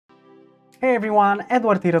Hey everyone,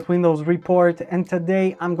 Edward here at Windows Report, and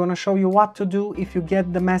today I'm gonna show you what to do if you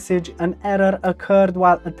get the message an error occurred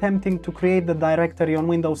while attempting to create the directory on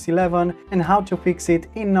Windows 11 and how to fix it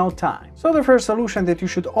in no time. So the first solution that you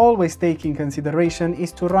should always take in consideration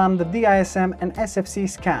is to run the DISM and SFC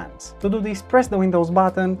scans. To do this, press the Windows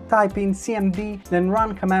button, type in cmd, then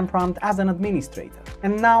run command prompt as an administrator.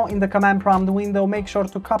 And now in the command prompt window, make sure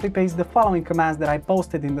to copy paste the following commands that I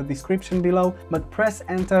posted in the description below, but press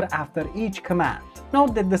enter after each command.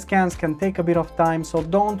 Note that the scans can take a bit of time, so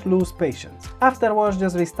don't lose patience. Afterwards,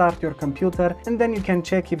 just restart your computer and then you can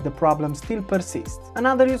check if the problem still persists.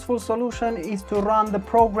 Another useful solution is to run the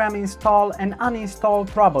program install and uninstall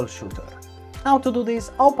Troubleshooter. Now to do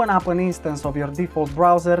this, open up an instance of your default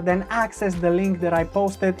browser, then access the link that I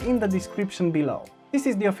posted in the description below. This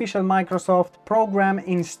is the official Microsoft Program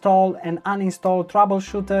Install and Uninstall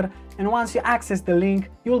Troubleshooter, and once you access the link,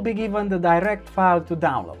 you'll be given the direct file to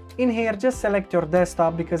download. In here, just select your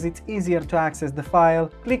desktop because it's easier to access the file,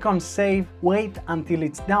 click on Save, wait until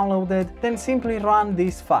it's downloaded, then simply run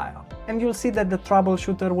this file. And you'll see that the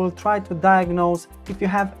troubleshooter will try to diagnose if you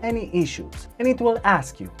have any issues, and it will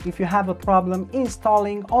ask you if you have a problem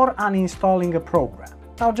installing or uninstalling a program.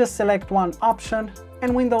 Now just select one option,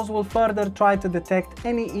 and Windows will further try to detect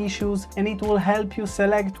any issues, and it will help you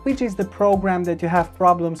select which is the program that you have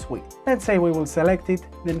problems with. Let's say we will select it,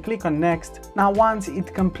 then click on Next. Now once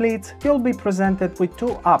it completes, you'll be presented with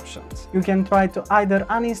two options. You can try to either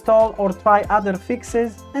uninstall or try other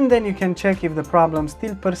fixes, and then you can check if the problem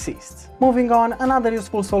still persists. Moving on, another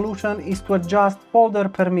useful solution is to adjust folder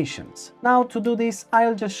permissions. Now to do this,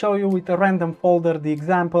 I'll just show you with a random folder the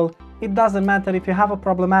example. It doesn't matter if you have a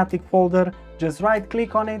problematic folder, just right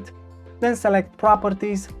click on it, then select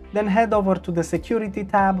Properties, then head over to the Security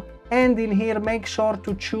tab, and in here make sure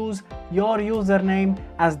to choose your username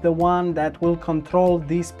as the one that will control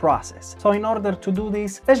this process. So in order to do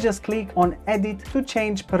this, let's just click on Edit to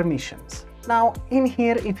change permissions. Now in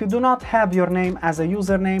here, if you do not have your name as a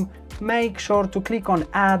username, make sure to click on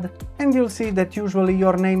Add, and you'll see that usually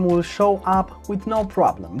your name will show up with no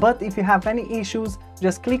problem. But if you have any issues,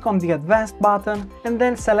 just click on the Advanced button and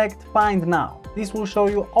then select Find Now. This will show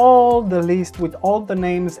you all the list with all the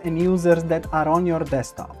names and users that are on your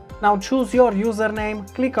desktop. Now choose your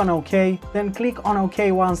username, click on OK, then click on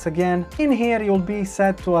OK once again. In here you'll be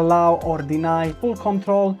set to allow or deny full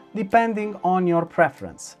control depending on your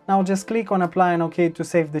preference. Now just click on Apply and OK to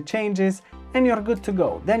save the changes, and you're good to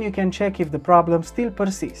go. Then you can check if the problem still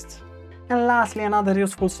persists. And lastly, another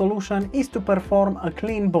useful solution is to perform a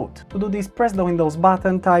clean boot. To do this, press the Windows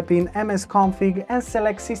button, type in msconfig and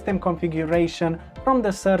select System Configuration from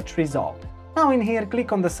the search result. Now in here,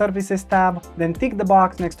 click on the Services tab, then tick the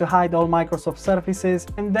box next to Hide All Microsoft Services,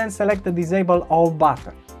 and then select the Disable All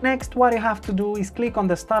button. Next, what you have to do is click on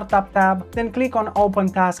the Startup tab, then click on Open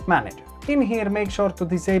Task Manager. In here, make sure to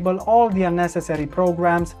disable all the unnecessary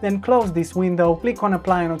programs, then close this window, click on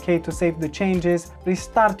Apply and OK to save the changes,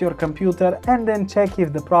 restart your computer, and then check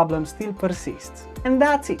if the problem still persists. And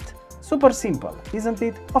that's it. Super simple, isn't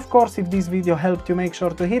it? Of course, if this video helped you, make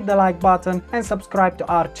sure to hit the like button and subscribe to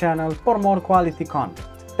our channel for more quality content.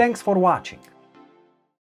 Thanks for watching.